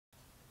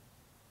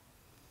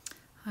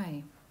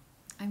Hi,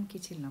 I'm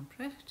Kitty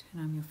Lamprecht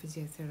and I'm your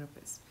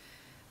physiotherapist.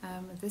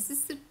 This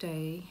is the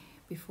day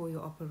before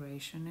your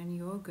operation and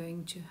you're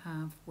going to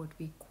have what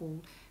we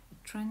call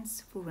a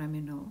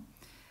transforaminal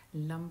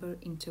lumbar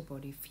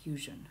interbody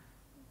fusion.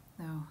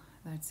 Now,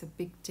 that's a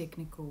big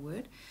technical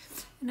word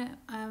and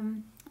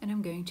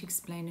I'm going to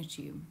explain it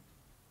to you.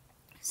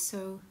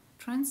 So,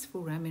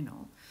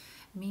 transforaminal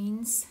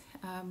means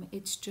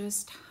it's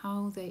just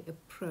how they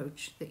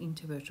approach the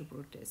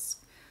intervertebral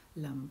disc.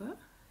 Lumbar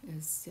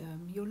is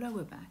your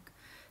lower back,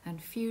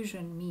 and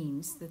fusion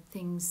means that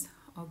things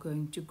are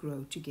going to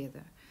grow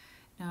together.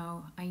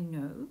 Now, I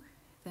know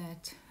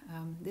that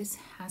this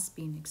has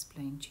been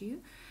explained to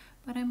you,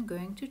 but I'm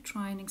going to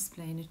try and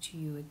explain it to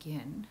you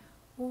again,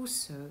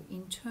 also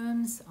in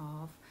terms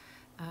of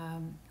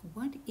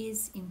what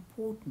is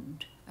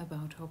important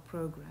about our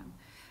program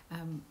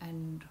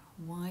and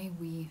why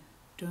we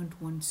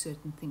don't want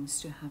certain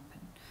things to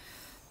happen.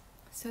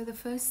 So the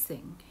first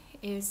thing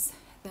is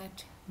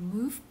that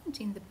movement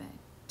in the back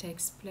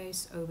takes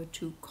place over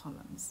two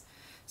columns.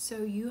 So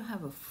you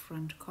have a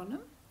front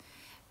column,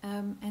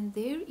 and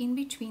there in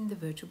between the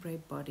vertebrae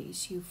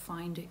bodies you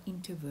find an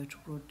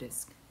intervertebral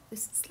disc.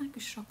 This is like a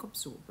shock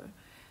absorber.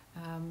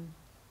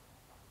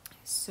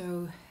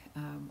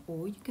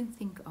 Or you can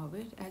think of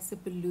it as a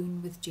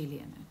balloon with jelly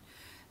in it.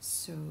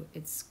 So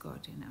it's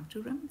got an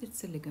outer rim,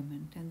 that's a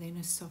ligament, and then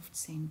a soft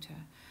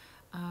center.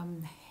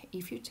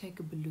 If you take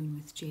a balloon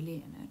with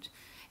jelly in it,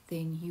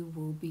 then you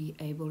will be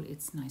able,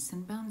 it's nice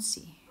and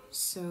bouncy.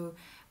 So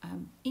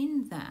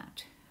in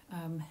that,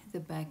 the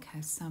back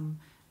has some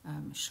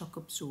shock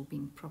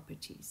absorbing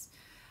properties.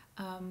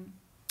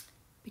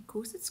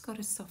 Because it's got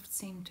a soft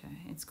center,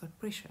 it's got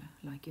pressure,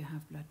 like you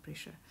have blood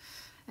pressure.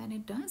 And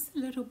it does a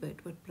little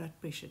bit what blood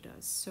pressure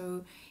does.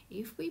 So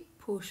if we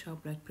push our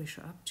blood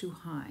pressure up too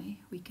high,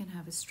 we can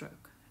have a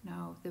stroke.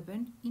 Now, the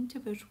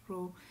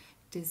intervertebral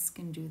disc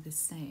can do the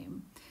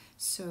same.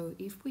 So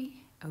if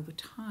we, over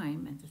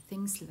time, and the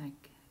things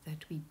like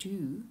that we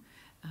do,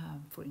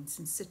 for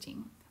instance,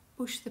 sitting,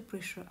 push the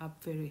pressure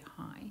up very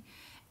high,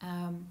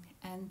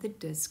 and the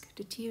disc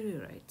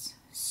deteriorates.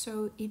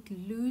 So it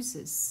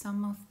loses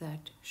some of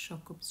that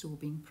shock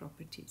absorbing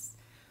properties.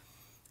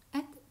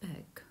 At the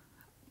back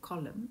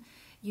column,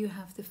 you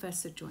have the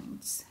facet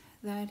joints.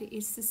 That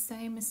is the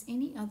same as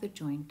any other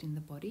joint in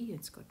the body.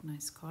 It's got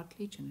nice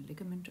cartilage and a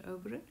ligament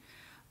over it.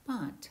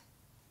 But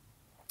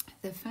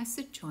the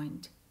facet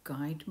joint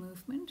guide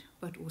movement,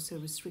 but also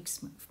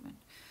restricts movement.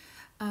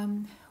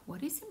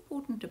 What is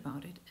important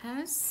about it,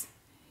 as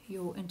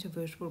your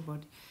intervertebral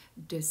body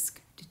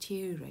disc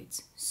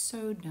deteriorates,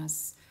 so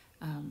does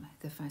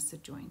the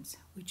facet joints,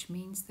 which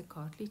means the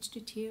cartilage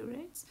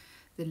deteriorates,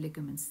 the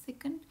ligaments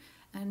thicken,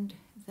 and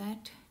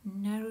that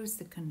narrows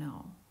the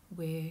canal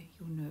where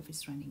your nerve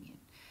is running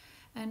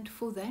in. And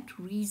for that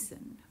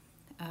reason,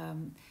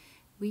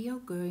 we are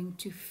going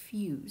to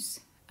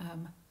fuse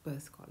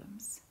both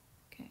columns.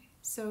 Okay,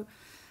 so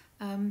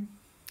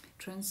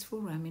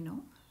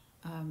transforaminal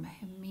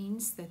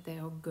means that they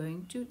are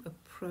going to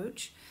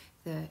approach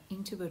the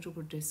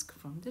intervertebral disc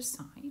from the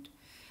side,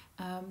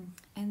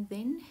 and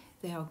then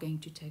they are going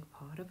to take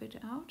part of it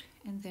out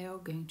and they are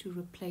going to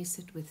replace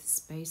it with a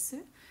spacer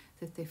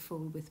that they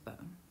fill with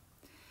bone.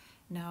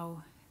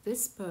 Now,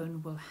 this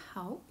bone will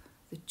help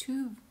the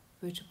two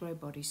vertebrae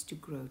bodies to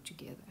grow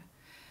together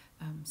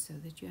so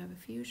that you have a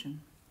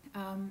fusion.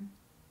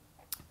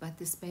 But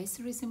the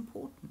spacer is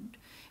important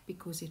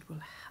because it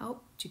will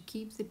help to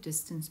keep the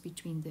distance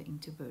between the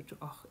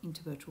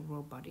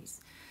intervertebral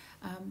bodies.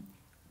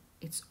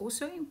 It's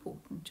also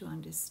important to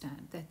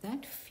understand that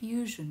that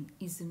fusion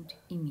isn't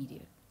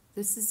immediate.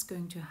 This is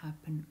going to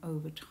happen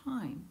over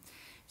time.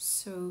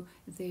 So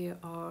there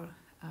are,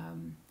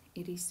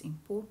 it is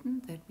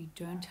important that we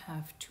don't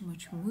have too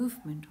much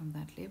movement on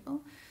that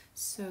level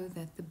so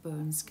that the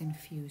bones can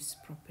fuse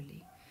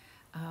properly.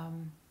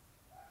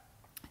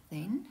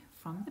 Then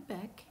from the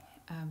back,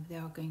 they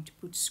are going to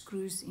put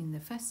screws in the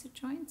facet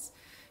joints,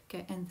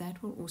 okay, and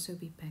that will also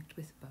be packed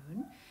with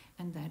bone,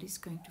 and that is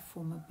going to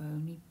form a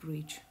bony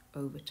bridge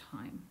over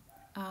time.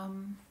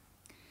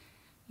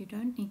 You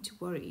don't need to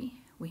worry.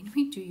 When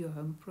we do your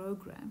home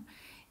program,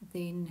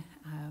 then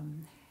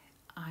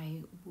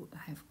I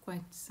have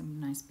quite some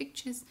nice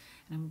pictures,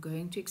 and I'm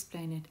going to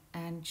explain it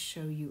and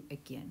show you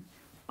again.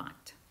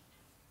 But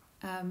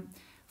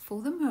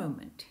for the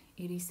moment,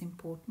 it is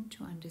important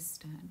to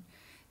understand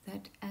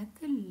that at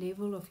the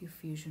level of your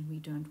fusion, we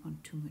don't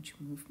want too much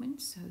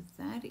movement. So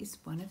that is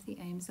one of the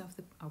aims of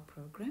our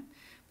program.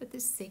 But the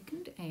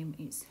second aim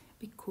is,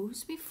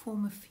 because we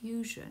form a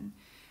fusion,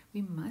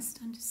 we must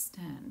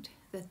understand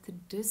that the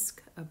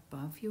disc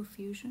above your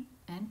fusion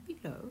and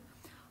below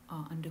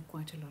are under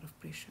quite a lot of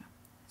pressure.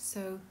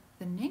 So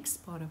the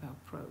next part of our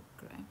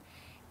program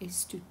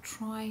is to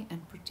try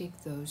and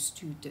protect those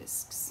two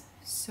discs.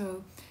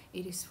 So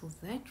it is for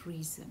that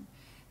reason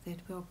that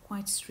we are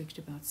quite strict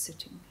about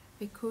sitting.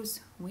 Because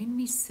when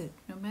we sit,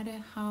 no matter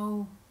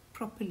how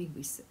properly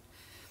we sit,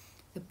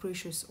 the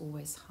pressure is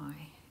always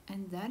high.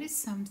 And that is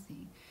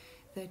something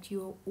that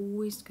you are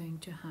always going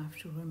to have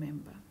to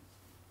remember.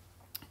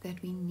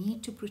 that we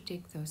need to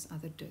protect those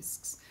other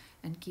discs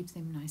and keep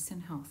them nice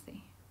and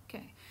healthy.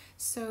 Okay,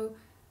 so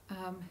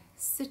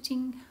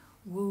sitting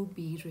will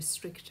be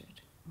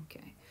restricted.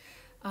 Okay,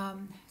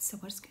 so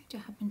what's going to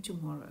happen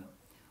tomorrow?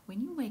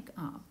 When you wake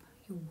up,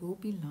 you will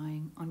be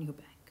lying on your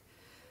back.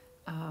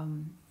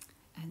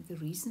 And the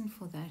reason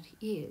for that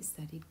is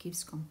that it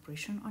gives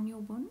compression on your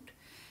wound,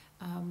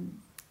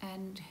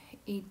 and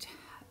it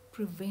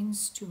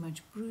prevents too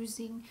much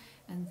bruising,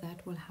 and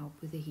that will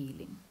help with the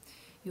healing.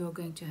 You are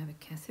going to have a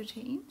catheter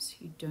in, so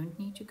you don't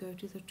need to go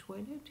to the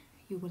toilet.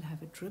 You will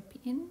have a drip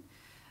in,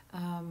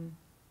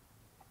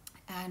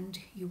 and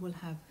you will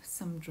have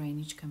some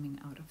drainage coming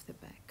out of the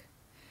back.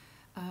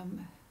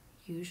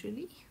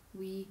 Usually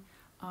we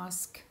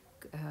ask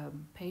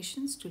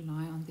patients to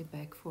lie on their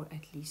back for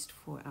at least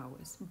 4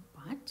 hours,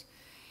 but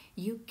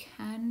you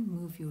can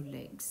move your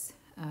legs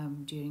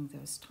during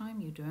those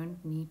time. You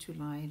don't need to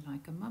lie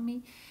like a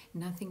mummy.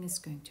 Nothing is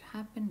going to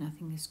happen.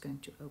 Nothing is going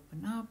to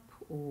open up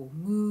or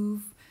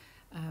move.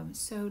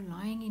 So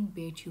lying in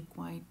bed, you're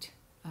quite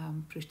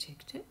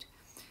protected.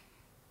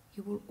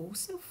 You will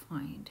also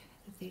find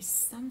that there's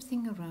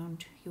something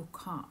around your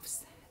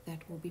calves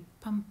that will be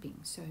pumping,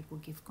 so it will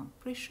give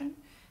compression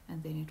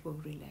and then it will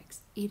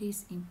relax. It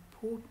is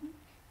important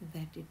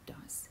that it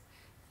does.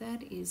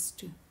 That is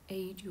to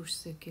aid your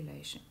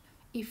circulation.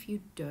 If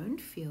you don't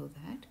feel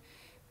that,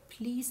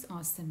 please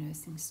ask the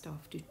nursing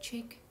staff to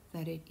check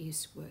that it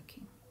is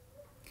working.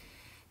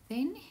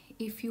 Then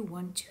if you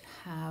want to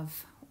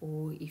have,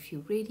 or if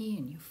you're ready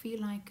and you feel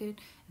like it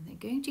and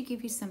they're going to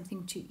give you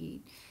something to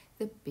eat,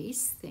 the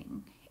best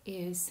thing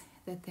is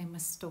that they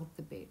must tilt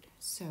the bed.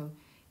 So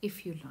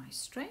if you lie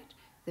straight,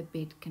 the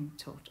bed can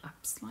tilt up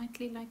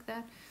slightly like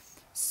that,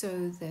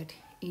 so that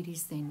it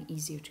is then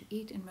easier to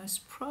eat, and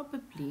most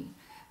probably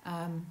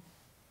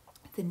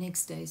the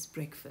next day's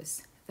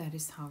breakfast, that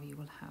is how you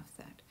will have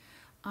that.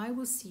 I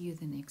will see you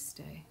the next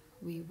day.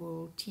 We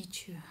will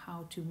teach you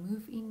how to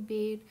move in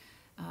bed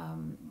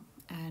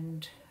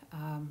and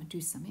do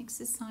some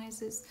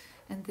exercises,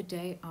 and the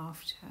day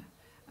after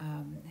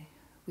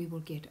we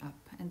will get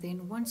up, and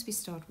then once we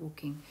start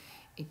walking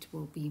it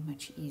will be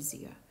much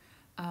easier.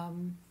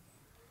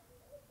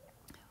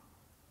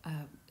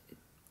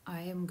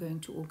 I am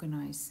going to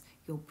organize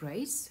your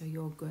brace, so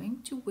you're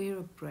going to wear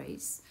a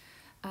brace.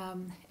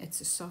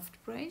 It's a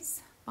soft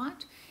brace,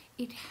 but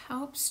it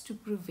helps to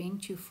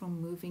prevent you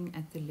from moving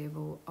at the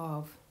level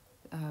of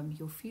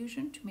your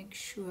fusion, to make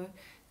sure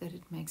that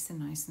it makes a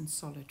nice and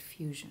solid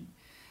fusion.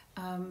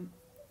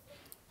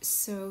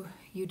 So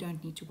you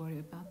don't need to worry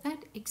about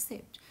that,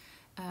 except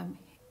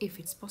if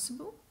it's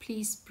possible,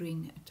 please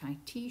bring a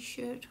tight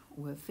t-shirt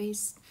or a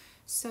vest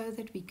so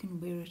that we can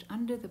wear it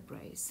under the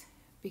brace,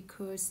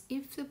 because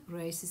if the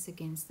brace is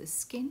against the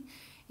skin,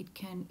 it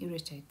can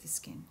irritate the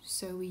skin.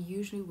 So we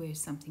usually wear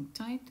something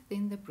tight,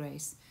 then the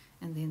brace,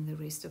 and then the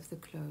rest of the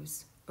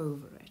clothes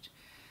over it.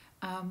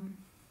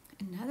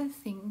 Another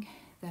thing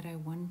that I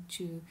want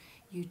you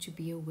to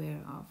be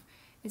aware of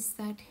is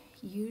that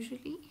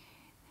usually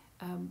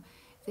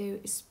there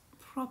is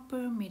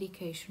proper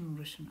medication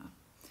written up.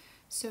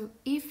 So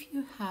if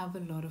you have a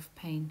lot of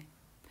pain,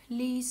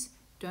 please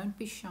don't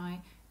be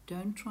shy,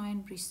 don't try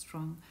and be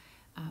strong,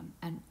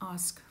 and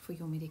ask for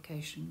your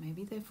medication.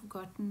 Maybe they've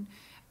forgotten,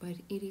 but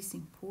it is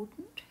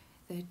important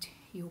that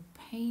your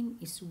pain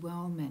is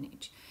well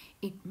managed.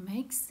 It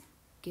makes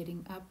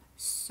getting up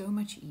so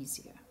much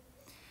easier.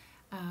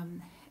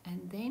 And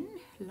then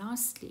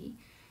lastly,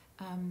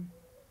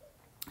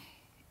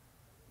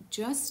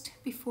 just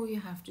before you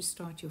have to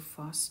start your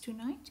fast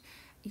tonight,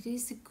 it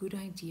is a good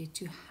idea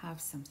to have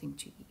something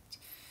to eat.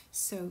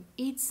 So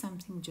eat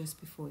something just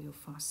before your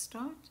fast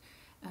starts.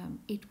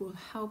 It will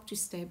help to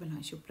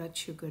stabilize your blood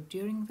sugar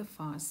during the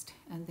fast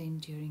and then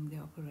during the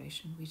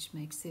operation, which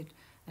makes it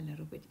a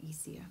little bit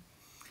easier.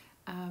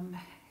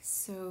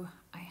 So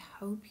I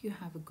hope you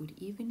have a good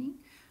evening.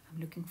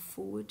 I'm looking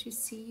forward to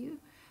see you,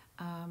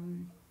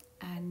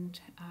 and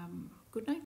good night.